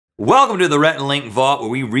Welcome to the Rhett and Link Vault, where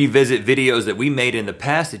we revisit videos that we made in the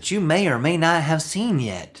past that you may or may not have seen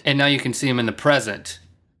yet. And now you can see them in the present,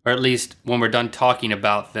 or at least when we're done talking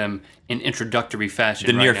about them in introductory fashion.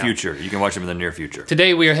 The near future. You can watch them in the near future.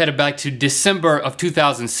 Today we are headed back to December of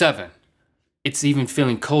 2007. It's even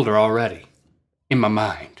feeling colder already in my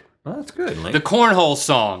mind. Well, that's good, Link. The Cornhole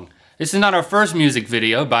song. This is not our first music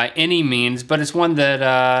video by any means, but it's one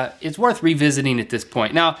that it's worth revisiting at this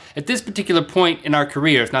point. Now, at this particular point in our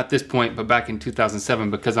career, it's not this point, but back in 2007,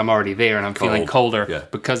 because I'm already there and I'm feeling colder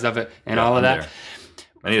because of it and all of that.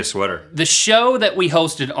 I need a sweater. The show that we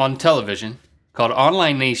hosted on television, called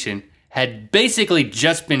Online Nation, had basically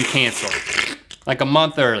just been canceled, like a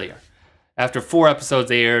month earlier. After 4 episodes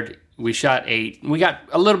aired, we shot 8. We got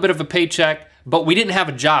a little bit of a paycheck, but we didn't have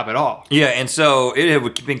a job at all. Yeah, and so it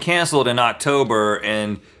had been canceled in October,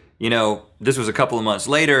 and you know, this was a couple of months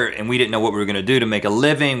later, and we didn't know what we were gonna do to make a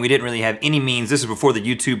living. We didn't really have any means. This is before the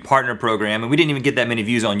YouTube partner program, and we didn't even get that many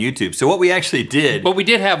views on YouTube. So what we actually did... But we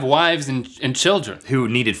did have wives and children. Who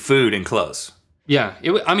needed food and clothes. Yeah,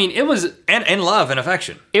 I mean, it was... And love and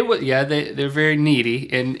affection. It was, yeah, they're very needy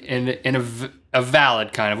in a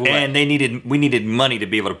valid kind of way. And we needed money to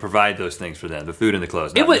be able to provide those things for them, the food and the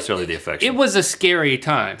clothes, not necessarily the affection. It was a scary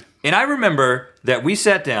time. And I remember that we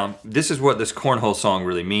sat down, this is what this Cornhole song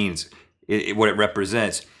really means, what it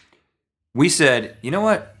represents. We said, you know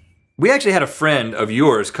what? We actually had a friend of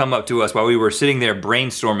yours come up to us while we were sitting there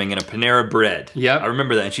brainstorming in a Panera Bread. Yep. I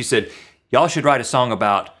remember that, and she said, y'all should write a song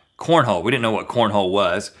about Cornhole. We didn't know what Cornhole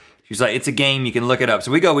was. She was like, it's a game, you can look it up.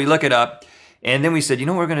 So we look it up, and then we said, you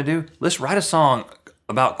know what we're gonna do? Let's write a song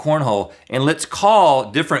about Cornhole, and let's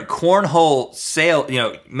call different Cornhole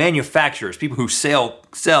manufacturers, people who sell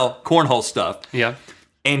Cornhole stuff,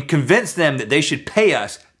 and convince them that they should pay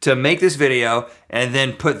us to make this video and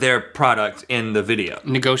then put their product in the video.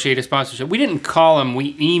 Negotiate a sponsorship. We didn't call them,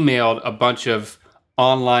 we emailed a bunch of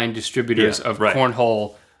online distributors of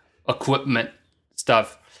Cornhole equipment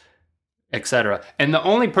stuff, etc. And the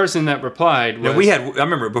only person that replied was... I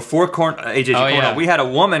remember before AJG Cornhole, we had a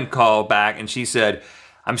woman call back and she said,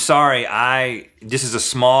 I'm sorry, this is a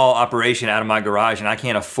small operation out of my garage and I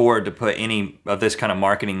can't afford to put any of this kind of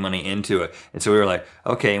marketing money into it. And so we were like,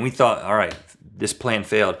 okay, and we thought, all right, this plan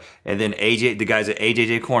failed. And then the guys at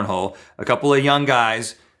AJJ Cornhole, a couple of young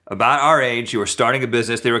guys about our age who were starting a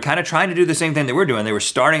business, they were kind of trying to do the same thing that we're doing. They were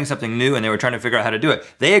starting something new and they were trying to figure out how to do it.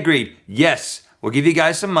 They agreed, yes, we'll give you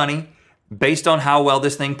guys some money based on how well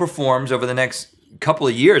this thing performs over the next couple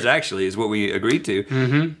of years, actually, is what we agreed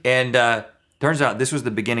to. And turns out this was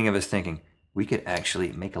the beginning of us thinking, we could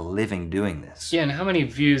actually make a living doing this. Yeah, and how many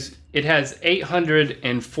views? It has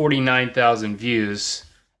 849,000 views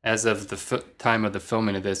as of the time of the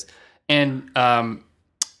filming of this. And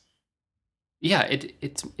yeah,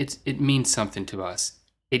 it means something to us.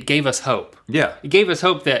 It gave us hope. Yeah. It gave us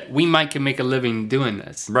hope that we might can make a living doing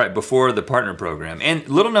this. Right, before the partner program. And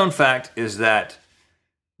little known fact is that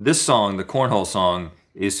this song, the Cornhole song,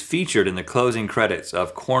 is featured in the closing credits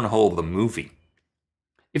of Cornhole the movie.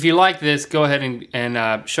 If you like this, go ahead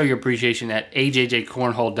and show your appreciation at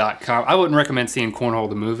ajjcornhole.com. I wouldn't recommend seeing Cornhole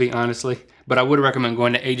the movie, honestly, but I would recommend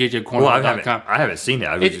going to ajjcornhole.com. Well, I haven't seen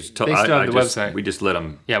it. They still have the website. We just let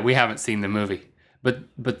them... Yeah, we haven't seen the movie. But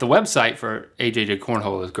the website for AJJ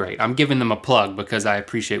Cornhole is great. I'm giving them a plug because I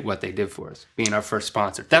appreciate what they did for us, being our first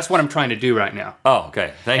sponsor. That's what I'm trying to do right now. Oh,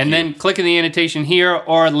 okay. Thank you. And then click in the annotation here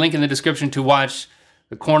or link in the description to watch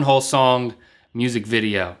the Cornhole song music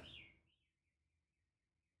video.